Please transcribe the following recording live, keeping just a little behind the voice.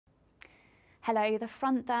Hello, the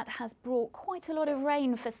front that has brought quite a lot of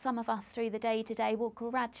rain for some of us through the day today will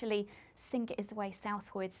gradually sink its way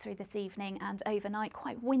southwards through this evening and overnight.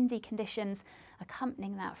 Quite windy conditions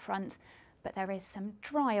accompanying that front, but there is some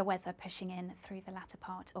drier weather pushing in through the latter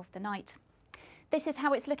part of the night. This is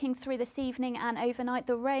how it's looking through this evening and overnight.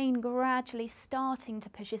 The rain gradually starting to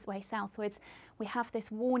push its way southwards. We have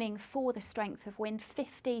this warning for the strength of wind,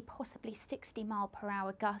 50, possibly 60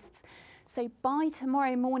 mph gusts. So by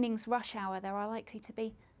tomorrow morning's rush hour, there are likely to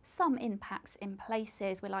be some impacts in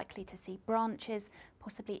places. We're likely to see branches,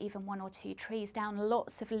 possibly even one or two trees down,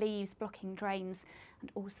 lots of leaves blocking drains,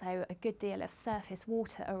 and also a good deal of surface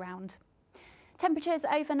water around. Temperatures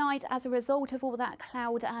overnight as a result of all that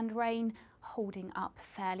cloud and rain holding up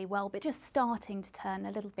fairly well, but just starting to turn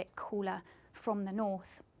a little bit cooler from the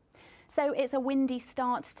north. So it's a windy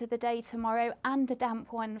start to the day tomorrow and a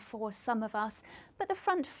damp one for some of us, but the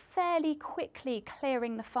front fairly quickly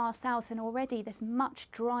clearing the far south, and already this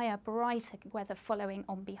much drier, brighter weather following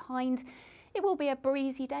on behind. It will be a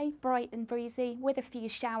breezy day, bright and breezy, with a few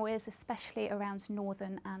showers, especially around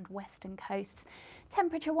northern and western coasts.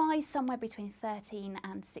 Temperature-wise, somewhere between 13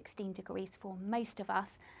 and 16 degrees for most of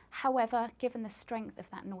us. However, given the strength of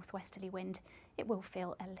that northwesterly wind, it will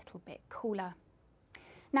feel a little bit cooler.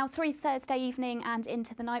 Now through Thursday evening and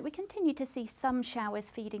into the night, we continue to see some showers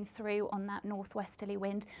feeding through on that northwesterly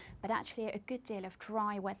wind, but actually a good deal of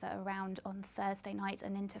dry weather around on Thursday night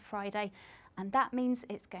and into Friday. And that means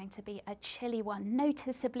it's going to be a chilly one,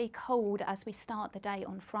 noticeably cold as we start the day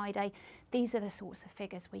on Friday. These are the sorts of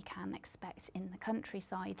figures we can expect in the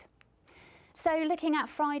countryside. So looking at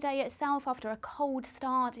Friday itself, after a cold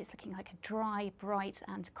start, it's looking like a dry, bright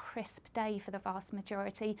and crisp day for the vast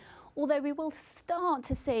majority, although we will start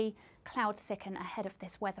to see cloud thicken ahead of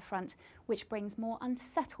this weather front, which brings more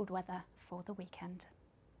unsettled weather for the weekend.